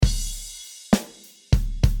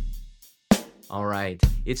All right.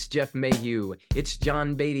 It's Jeff Mayhew. It's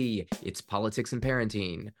John Beatty. It's Politics and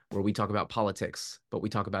Parenting, where we talk about politics, but we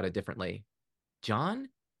talk about it differently. John,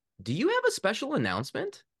 do you have a special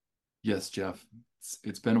announcement? Yes, Jeff.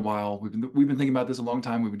 It's been a while. We've been thinking about this a long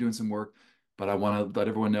time. We've been doing some work, but I want to let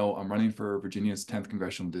everyone know I'm running for Virginia's 10th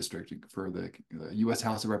congressional district for the U.S.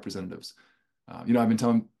 House of Representatives. I've been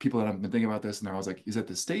telling people that I've been thinking about this, and they're always like, "Is it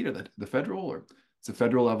the state or the federal?" Or it's a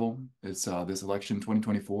federal level. It's this election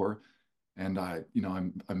 2024, and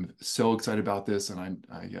I'm so excited about this, and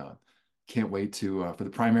I can't wait to for the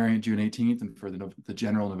primary June 18th and for the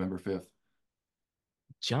general November 5th.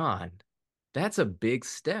 John, that's a big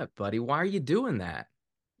step, buddy. Why are you doing that?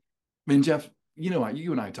 I mean, Jeff,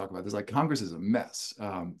 you and I talk about this. Like Congress is a mess.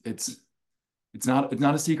 It's not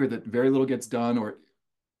a secret that very little gets done, or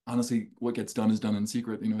honestly, what gets done is done in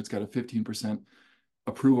secret. It's got a 15%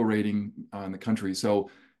 approval rating in the country, so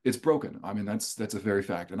it's broken. I mean, that's a very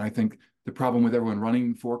fact. And I think the problem with everyone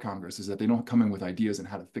running for Congress is that they don't come in with ideas on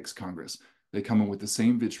how to fix Congress. They come in with the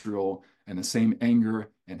same vitriol and the same anger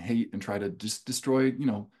and hate and try to just destroy,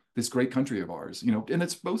 this great country of ours. And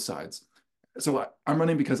it's both sides. So I'm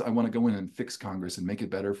running because I want to go in and fix Congress and make it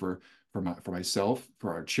better for myself,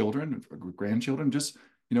 for our children, for our grandchildren. Just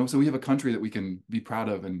so we have a country that we can be proud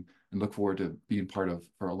of and look forward to being part of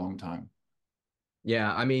for a long time.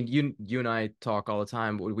 Yeah, I mean, you and I talk all the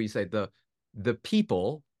time. We say the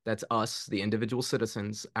people, that's us, the individual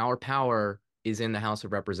citizens, our power is in the House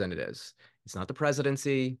of Representatives. It's not the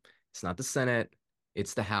presidency, it's not the Senate,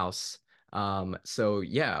 it's the House. So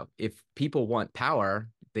yeah, if people want power,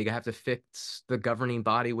 they have to fix the governing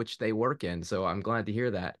body which they work in. So I'm glad to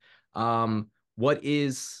hear that. What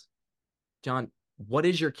is, John, what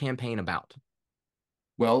is your campaign about?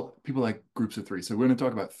 Well, people like groups of three. So we're going to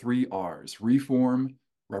talk about three R's: reform,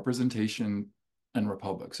 representation, and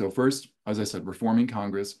republic. So first, as I said, reforming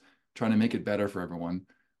Congress, trying to make it better for everyone.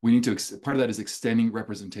 We need to, part of that is extending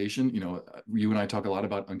representation. You and I talk a lot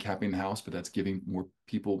about uncapping the House, but that's giving more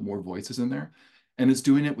people more voices in there. And it's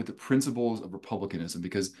doing it with the principles of republicanism,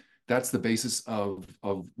 because that's the basis of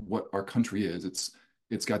what our country is.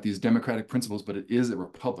 It's got these democratic principles, but it is a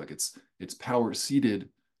republic. It's power ceded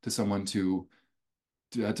to someone to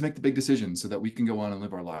make the big decisions so that we can go on and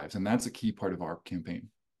live our lives. And that's a key part of our campaign.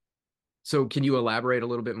 So can you elaborate a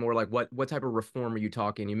little bit more? Like what type of reform are you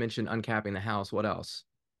talking? You mentioned uncapping the House. What else?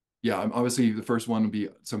 Yeah, obviously the first one would be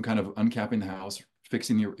some kind of uncapping the House,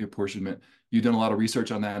 fixing the apportionment. You've done a lot of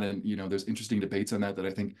research on that, and there's interesting debates on that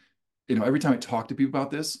I think, every time I talk to people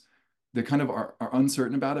about this, they kind of are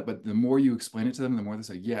uncertain about it, but the more you explain it to them, the more they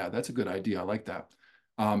say, yeah, that's a good idea. I like that.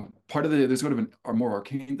 Part of there's sort of a more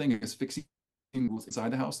arcane thing is fixing rules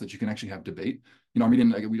inside the House that you can actually have debate. I'm reading,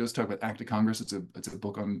 like, we just talked about Act of Congress. It's a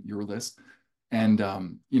book on your list. And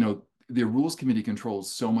the rules committee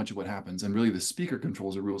controls so much of what happens, and really the speaker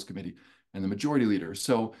controls the rules committee and the majority leader.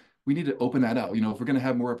 So we need to open that out. If we're going to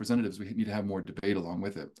have more representatives, we need to have more debate along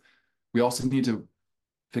with it. We also need to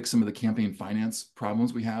fix some of the campaign finance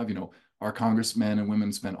problems we have. Our congressmen and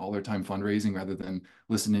women spend all their time fundraising rather than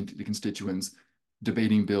listening to the constituents,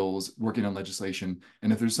 debating bills, working on legislation.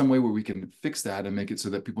 And if there's some way where we can fix that and make it so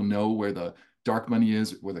that people know where the dark money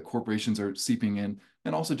is, where the corporations are seeping in,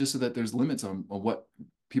 and also just so that there's limits on what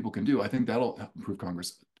people can do, I think that'll improve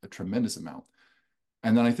Congress a tremendous amount.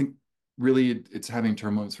 And then I think really it's having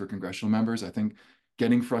term limits for congressional members. I think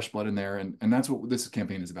getting fresh blood in there, and that's what this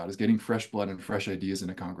campaign is about, is getting fresh blood and fresh ideas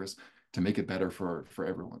into Congress to make it better for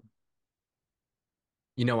everyone.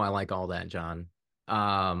 I like all that, John.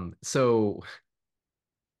 So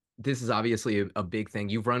this is obviously a big thing.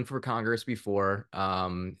 You've run for Congress before,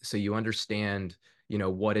 so you understand,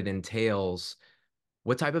 what it entails.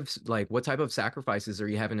 What type of sacrifices are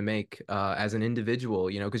you having to make as an individual?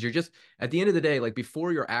 Because you're just at the end of the day, like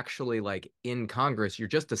before you're actually like in Congress, you're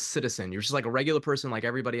just a citizen. You're just like a regular person like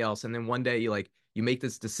everybody else. And then one day you make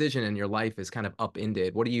this decision and your life is kind of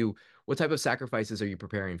upended. What type of sacrifices are you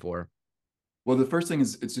preparing for? Well, the first thing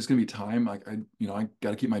is it's just going to be time. I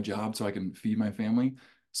got to keep my job so I can feed my family.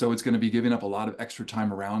 So it's going to be giving up a lot of extra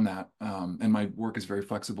time around that. And my work is very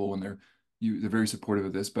flexible, and they're very supportive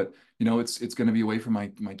of this. But it's going to be away from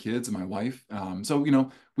my kids and my wife. So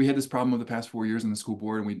we had this problem over the past 4 years in the school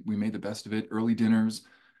board, and we made the best of it. Early dinners,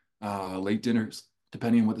 late dinners,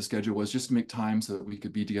 depending on what the schedule was, just to make time so that we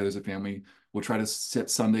could be together as a family. We'll try to set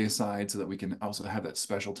Sunday aside so that we can also have that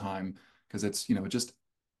special time, because it's just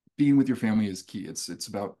being with your family is key. It's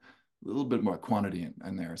about a little bit more quantity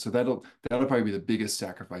in there. So that'll probably be the biggest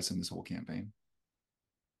sacrifice in this whole campaign.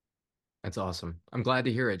 That's awesome. I'm glad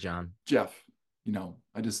to hear it, John. Jeff,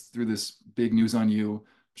 I just threw this big news on you.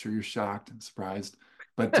 I'm sure you're shocked and surprised.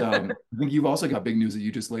 But I think you've also got big news that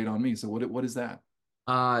you just laid on me. So what is that?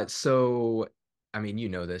 So I mean, you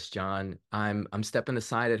know this, John. I'm stepping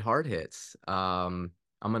aside at Hard Hits. I'm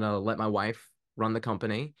gonna let my wife run the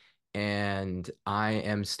company, and I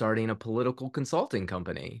am starting a political consulting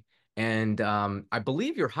company. And I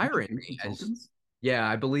believe you're You hiring do me as, consultants? yeah,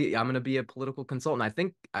 I believe I'm gonna be a political consultant. I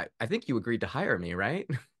think you agreed to hire me, right?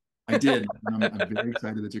 I did. And I'm very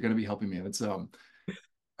excited that you're going to be helping me. It's I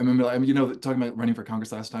remember, I mean, talking about running for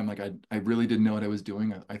Congress last time, like I really didn't know what I was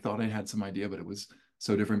doing. I thought I had some idea, but it was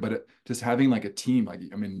so different. But just having like a team, like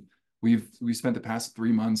I mean, we spent the past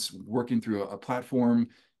 3 months working through a platform,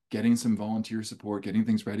 getting some volunteer support, getting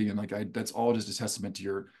things ready, and like that's all just a testament to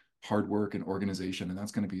your hard work and organization, and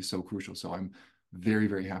that's going to be so crucial. So I'm very,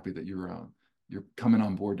 very happy that you're coming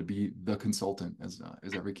on board to be the consultant as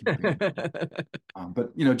every campaign.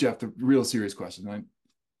 But Jeff, the real serious question,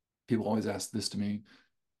 people always ask this to me: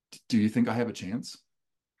 do you think I have a chance?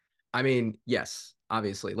 I mean, yes,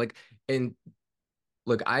 obviously. And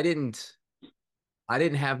look, I didn't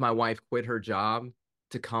have my wife quit her job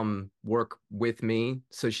to come work with me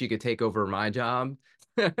so she could take over my job.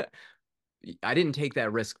 I didn't take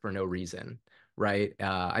that risk for no reason, right?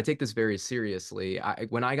 I take this very seriously.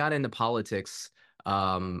 When I got into politics,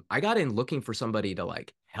 I got in looking for somebody to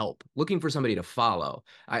like help, looking for somebody to follow.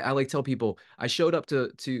 I like tell people I showed up to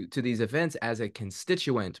these events as a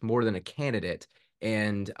constituent more than a candidate.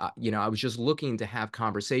 And I was just looking to have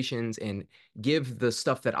conversations and give the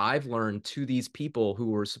stuff that I've learned to these people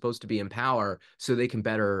who were supposed to be in power so they can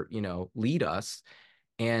better, lead us.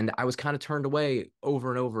 And I was kind of turned away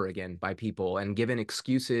over and over again by people and given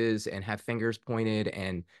excuses and have fingers pointed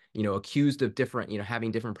and, accused of different,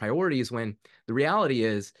 having different priorities when the reality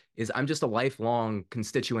is I'm just a lifelong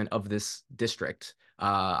constituent of this district.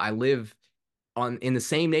 I live in the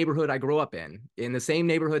same neighborhood I grew up in the same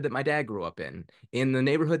neighborhood that my dad grew up in the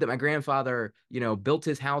neighborhood that my grandfather, built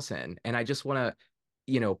his house in. And I just want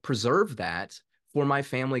to, preserve that for my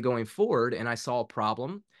family going forward. And I saw a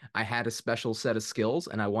problem. I had a special set of skills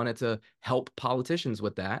and I wanted to help politicians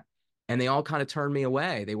with that. And they all kind of turned me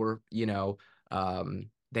away. They were,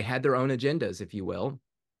 they had their own agendas, if you will.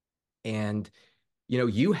 And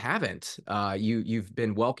you haven't. You've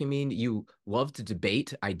been welcoming. You love to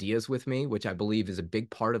debate ideas with me, which I believe is a big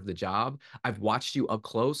part of the job. I've watched you up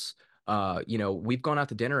close. We've gone out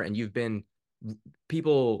to dinner and you've been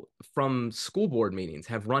people from school board meetings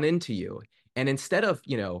have run into you. And instead of,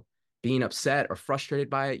 being upset or frustrated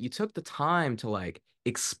by it, you took the time to like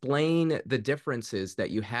explain the differences that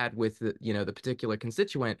you had with the particular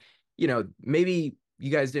constituent. Maybe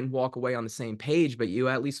you guys didn't walk away on the same page, but you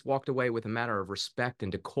at least walked away with a matter of respect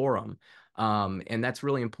and decorum. And that's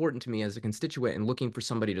really important to me as a constituent and looking for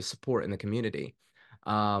somebody to support in the community.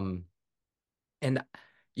 Um, and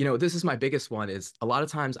this is my biggest one is a lot of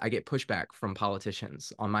times I get pushback from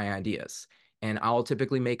politicians on my ideas. And I'll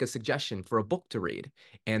typically make a suggestion for a book to read.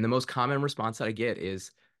 And the most common response that I get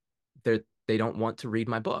is they don't want to read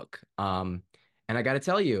my book. And I got to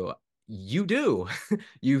tell you, you do.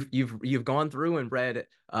 You've gone through and read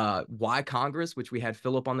Why Congress, which we had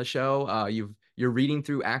Philip on the show. You're reading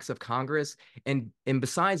through Acts of Congress, and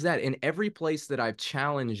besides that, in every place that I've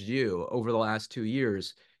challenged you over the last 2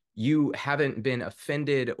 years, you haven't been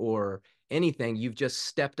offended or anything. You've just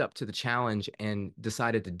stepped up to the challenge and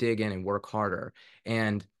decided to dig in and work harder.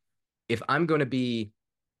 And if I'm going to be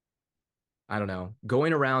I don't know,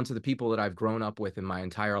 going around to the people that I've grown up with in my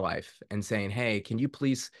entire life and saying, hey, can you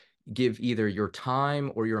please give either your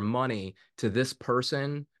time or your money to this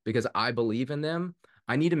person because I believe in them?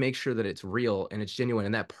 I need to make sure that it's real and it's genuine.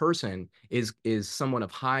 And that person is someone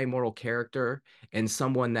of high moral character and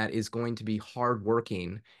someone that is going to be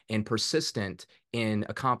hardworking and persistent in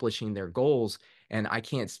accomplishing their goals. And I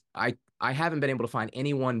haven't been able to find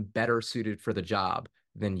anyone better suited for the job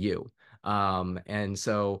than you. And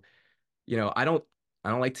so I don't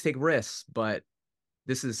like to take risks, but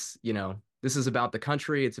this is about the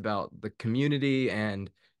country, it's about the community and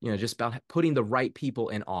just about putting the right people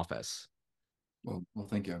in office. Well,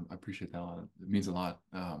 thank you. I appreciate that a lot. It means a lot.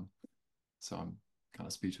 So I'm kind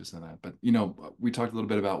of speechless on that. But we talked a little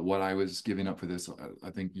bit about what I was giving up for this. I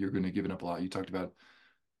think you're going to give it up a lot. You talked about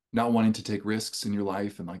not wanting to take risks in your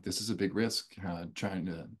life, and like this is a big risk. Trying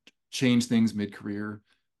to change things mid-career,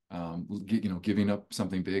 giving up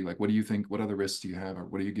something big. Like, what do you think? What other risks do you have, or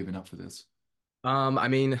what are you giving up for this? I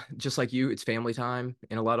mean, just like you, it's family time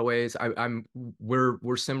in a lot of ways.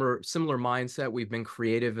 We're similar mindset. We've been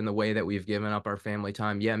creative in the way that we've given up our family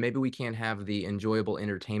time. Yeah, maybe we can't have the enjoyable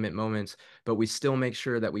entertainment moments, but we still make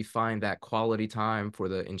sure that we find that quality time for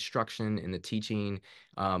the instruction and the teaching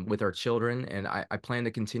with our children. And I plan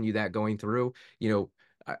to continue that going through.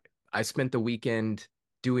 I spent the weekend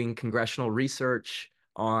doing congressional research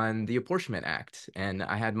on the Apportionment Act, and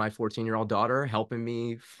I had my 14-year-old daughter helping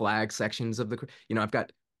me flag sections of I've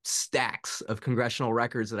got stacks of congressional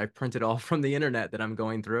records that I printed off from the internet that I'm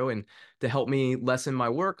going through, and to help me lessen my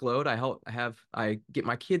workload, I get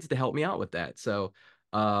my kids to help me out with that. So,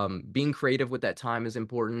 being creative with that time is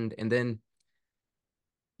important, and then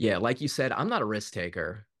yeah, like you said, I'm not a risk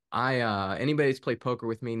taker. Anybody who's played poker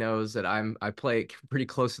with me knows that I play pretty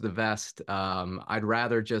close to the vest. I'd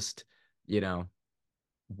rather just, you know,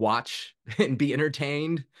 watch and be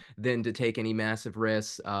entertained than to take any massive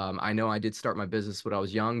risks. I know I did start my business when I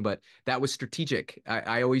was young, but that was strategic.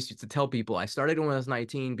 I always used to tell people I started when I was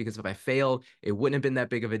 19 because if I failed, it wouldn't have been that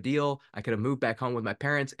big of a deal. I could have moved back home with my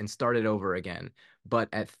parents and started over again. But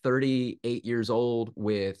at 38 years old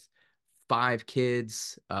with five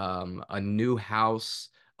kids, a new house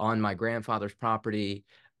on my grandfather's property,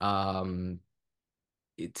 um,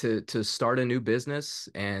 to start a new business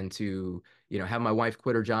and to have my wife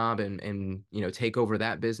quit her job and take over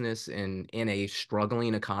that business in a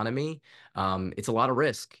struggling economy. It's a lot of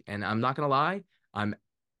risk, and I'm not gonna lie, I'm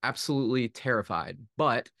absolutely terrified,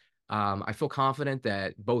 but I feel confident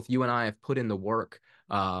that both you and I have put in the work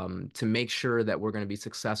to make sure that we're going to be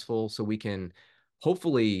successful so we can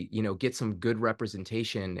hopefully get some good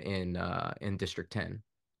representation in District 10.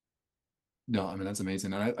 No, I mean that's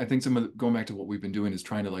amazing. And I think going back to what we've been doing is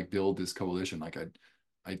trying to like build this coalition. Like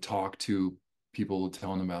I talk to people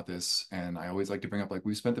telling them about this, and I always like to bring up like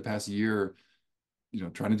we spent the past year,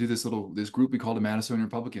 trying to do this group we called the Madisonian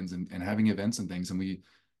Republicans and having events and things. And we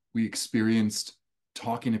experienced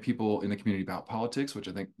talking to people in the community about politics, which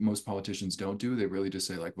I think most politicians don't do. They really just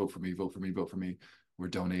say like vote for me, vote for me, vote for me, or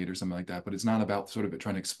donate or something like that. But it's not about sort of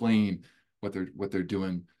trying to explain what they're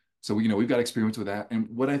doing. So we've got experience with that. And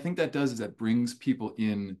what I think that does is that brings people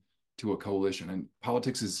in to a coalition. And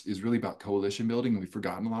politics is really about coalition building. And we've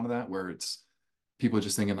forgotten a lot of that, where it's people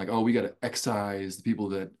just thinking like, oh, we got to excise the people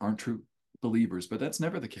that aren't true believers. But that's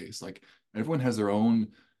never the case. Like everyone has their own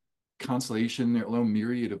constellation, their own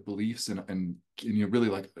myriad of beliefs, and really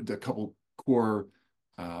like a couple core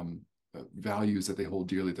values that they hold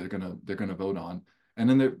dearly. They're gonna vote on, and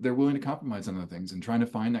then they're willing to compromise on other things and trying to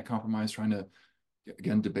find that compromise, trying to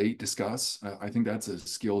again debate, discuss. I think that's a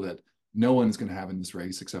skill that no one's going to have in this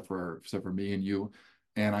race except for me and you.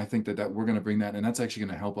 And I think that we're going to bring that, and that's actually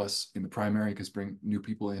going to help us in the primary because bring new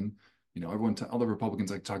people in. All the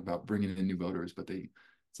Republicans like to talk about bringing in new voters, but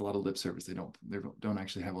it's a lot of lip service. They don't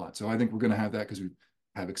actually have a lot. So I think we're going to have that because we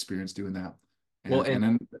have experience doing that, Well, and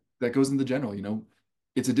then that goes into general.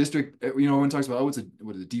 It's a district. Everyone talks about what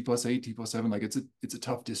is it D+8, D+7? Like it's a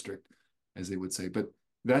tough district, as they would say. But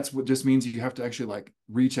that's what just means you have to actually like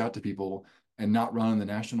reach out to people and not run on the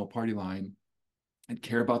national party line and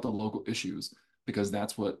care about the local issues because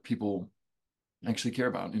that's what people actually care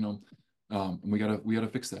about. And we gotta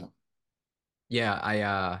fix that.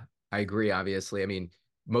 yeah, I agree, obviously. I mean,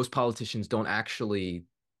 most politicians don't actually,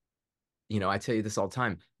 I tell you this all the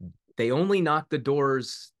time. They only knock the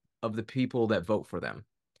doors of the people that vote for them.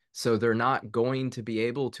 So they're not going to be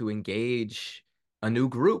able to engage a new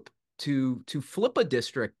group to flip a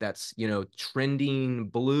district that's, trending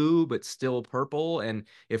blue but still purple. And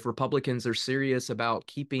if Republicans are serious about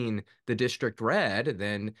keeping the district red,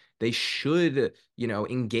 then they should,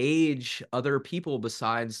 engage other people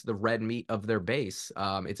besides the red meat of their base.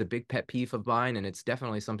 It's a big pet peeve of mine, and it's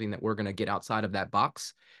definitely something that we're going to get outside of that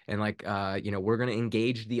box and like we're going to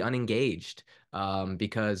engage the unengaged,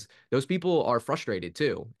 because those people are frustrated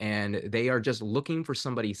too, and they are just looking for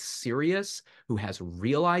somebody serious who has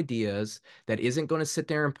real ideas, that isn't going to sit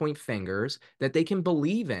there and point fingers, that they can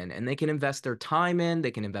believe in and they can invest their time in,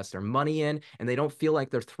 they can invest their money in, and they don't feel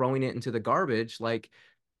like they're throwing it into the garbage like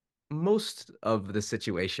most of the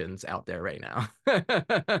situations out there right now.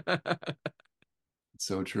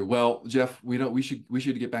 So true. Well, Jeff, we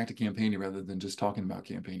should get back to campaigning rather than just talking about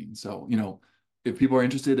campaigning. So, if people are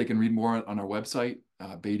interested, they can read more on our website,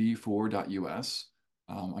 beatty4.us.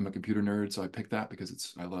 I'm a computer nerd, so I picked that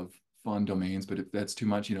because I love fun domains. But if that's too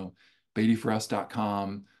much,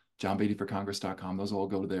 beattyforus.com, johnbeattyforcongress.com, those all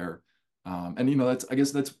go to there. And I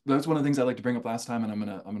guess that's one of the things I like to bring up last time, and I'm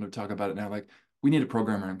gonna talk about it now. Like we need a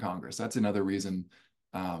programmer in Congress. That's another reason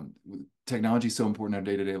um, technology is so important in our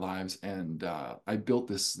day-to-day lives. And I built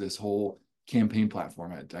this whole campaign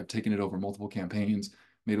platform. I've taken it over multiple campaigns,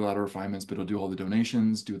 made a lot of refinements, but it'll do all the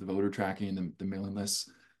donations, do the voter tracking, the mailing lists.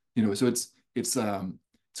 So it's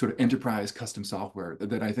sort of enterprise custom software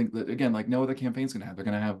that I think that again, like no other campaign's going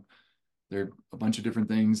to have. They're a bunch of different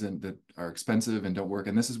things and that are expensive and don't work.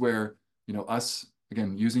 And this is where us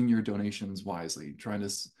again using your donations wisely, trying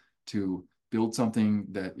to build something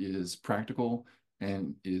that is practical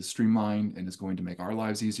and is streamlined and is going to make our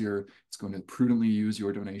lives easier. It's going to prudently use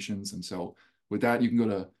your donations. And so with that, you can go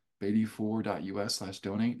to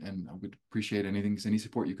bay84.us/donate, and I would appreciate any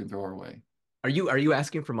support you can throw our way. Are you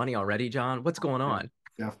asking for money already, John? What's going Yeah, on?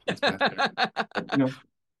 yeah, it's bad. But, you know,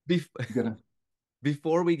 Bef- you gotta.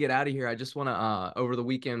 Before we get out of here, I just want to over the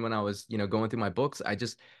weekend when I was, going through my books,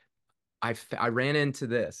 I ran into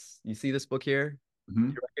this. You see this book here? Mhm.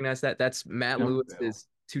 You recognize that? That's Matt Jump the veil. Lewis's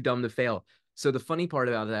Too Dumb to Fail. So the funny part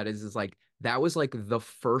about that is like that was like the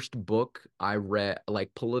first book I read,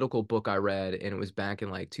 like political book I read, and it was back in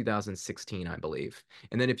like 2016, I believe.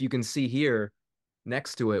 And then if you can see here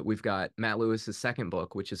next to it, we've got Matt Lewis's second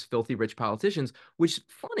book, which is Filthy Rich Politicians, which is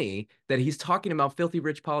funny that he's talking about filthy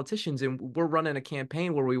rich politicians, and we're running a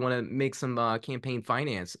campaign where we want to make some campaign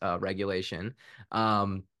finance regulation.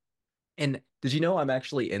 Um, and did you know I'm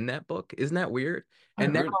actually in that book? Isn't that weird? I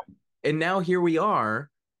And now, heard it. and now here we are.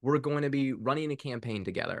 We're going to be running a campaign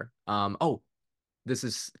together. Oh, this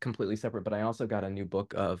is completely separate, but I also got a new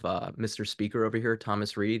book of Mr. Speaker over here,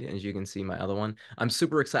 Thomas Reed. And as you can see, my other one. I'm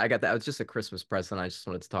super excited. I got that. It was just a Christmas present I just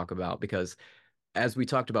wanted to talk about because, as we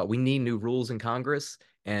talked about, we need new rules in Congress.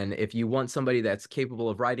 And if you want somebody that's capable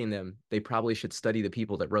of writing them, they probably should study the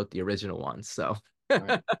people that wrote the original ones. So,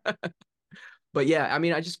 Right. but yeah, I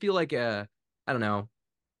mean, I just feel like I don't know.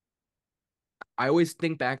 I always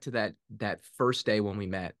think back to that first day when we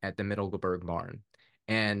met at the Middleburg barn,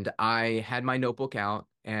 and I had my notebook out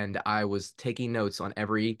and I was taking notes on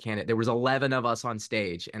every candidate. There was 11 of us on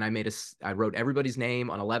stage, and I wrote everybody's name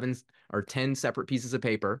on 11 or 10 separate pieces of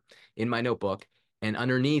paper in my notebook, and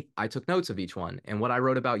underneath I took notes of each one. And what I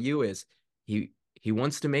wrote about you is he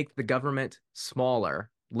wants to make the government smaller,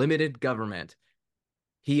 limited government.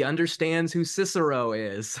 He understands who Cicero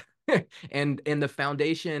is and the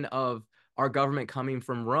foundation of our government coming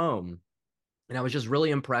from Rome. And I was just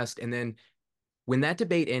really impressed. And then when that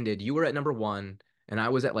debate ended, you were at number one and I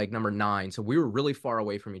was at like number nine. So we were really far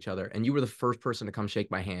away from each other. And you were the first person to come shake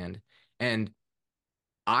my hand. And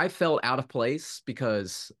I felt out of place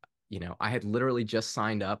because, I had literally just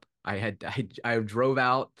signed up. I drove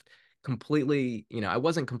out completely, I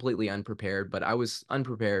wasn't completely unprepared, but I was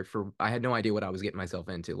unprepared I had no idea what I was getting myself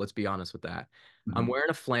into. Let's be honest with that. I'm Mhm. wearing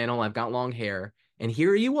a flannel, I've got long hair, and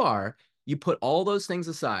here you are. You put all those things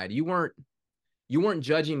aside. You weren't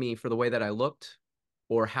judging me for the way that I looked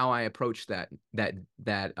or how I approached that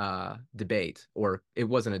debate, or it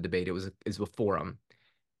wasn't a debate, it was a forum.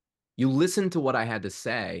 You listened to what I had to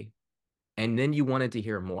say, and then you wanted to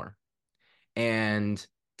hear more. And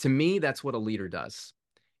to me, that's what a leader does.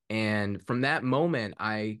 And from that moment,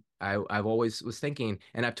 I've always was thinking,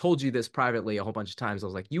 and I've told you this privately a whole bunch of times. I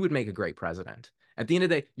was like, you would make a great president. At the end of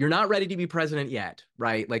the day, you're not ready to be president yet,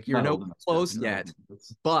 right? Like you're Not no old enough still. close You're not old yet, enough.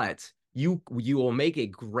 but you will make a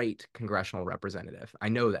great congressional representative. I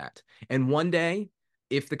know that. And one day,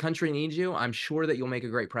 if the country needs you, I'm sure that you'll make a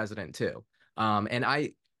great president too. And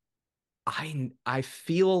I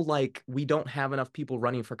feel like we don't have enough people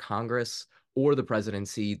running for Congress or the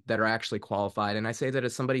presidency that are actually qualified. And I say that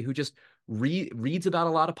as somebody who just reads about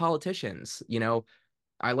a lot of politicians.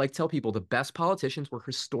 I like to tell people the best politicians were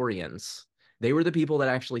historians. They were the people that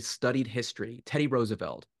actually studied history. Teddy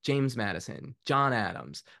Roosevelt, James Madison, John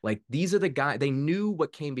Adams. Like these are the guys, they knew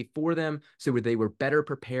what came before them, so they were better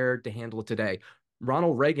prepared to handle it today.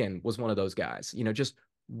 Ronald Reagan was one of those guys, just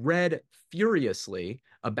read furiously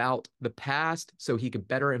about the past so he could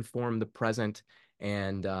better inform the present.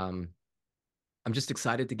 And I'm just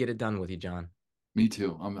excited to get it done with you, John. Me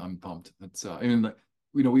too. I'm pumped. That's I mean, like,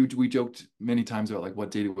 we joked many times about like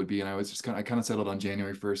what date it would be, and I kind of settled on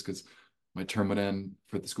January 1st because my term would end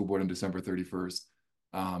for the school board on December 31st.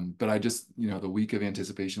 But I just, the week of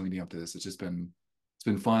anticipation leading up to this, it's been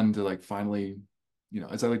fun to like finally,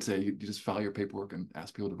 as I like to say, you just file your paperwork and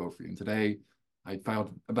ask people to vote for you. And today I filed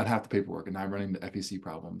about half the paperwork, and now I'm running into FEC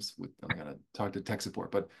problems with I gotta talk to tech support,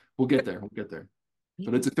 but we'll get there. We'll get there.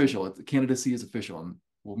 But it's official. The candidacy is official, and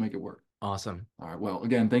we'll make it work. Awesome. All right. Well,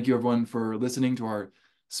 again, thank you everyone for listening to our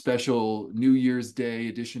special New Year's Day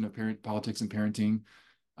edition of Parent Politics and Parenting.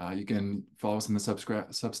 You can follow us in the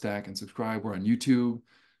Substack and subscribe. We're on YouTube.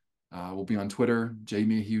 We'll be on Twitter,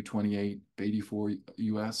 jmayhew28,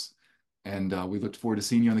 Bay84US. And we look forward to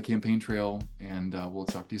seeing you on the campaign trail. And we'll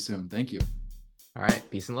talk to you soon. Thank you. All right.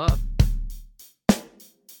 Peace and love.